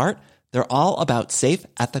the best part? They're all about safe,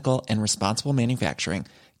 ethical, and responsible manufacturing.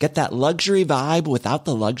 Get that luxury vibe without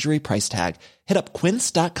the luxury price tag. Hit up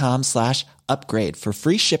quince.com/upgrade for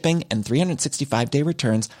free shipping and 365-day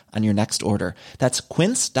returns on your next order. That's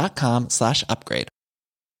quince.com/upgrade.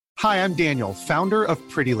 Hi, I'm Daniel, founder of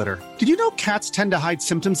Pretty Litter. Did you know cats tend to hide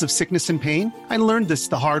symptoms of sickness and pain? I learned this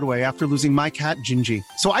the hard way after losing my cat, Gingy.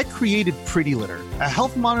 So I created Pretty Litter, a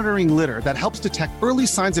health monitoring litter that helps detect early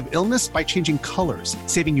signs of illness by changing colors,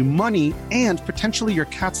 saving you money and potentially your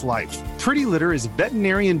cat's life. Pretty Litter is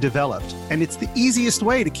veterinarian developed, and it's the easiest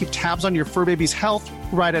way to keep tabs on your fur baby's health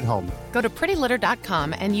right at home. Go to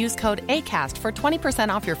prettylitter.com and use code ACAST for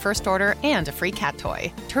 20% off your first order and a free cat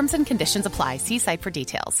toy. Terms and conditions apply. See site for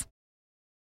details.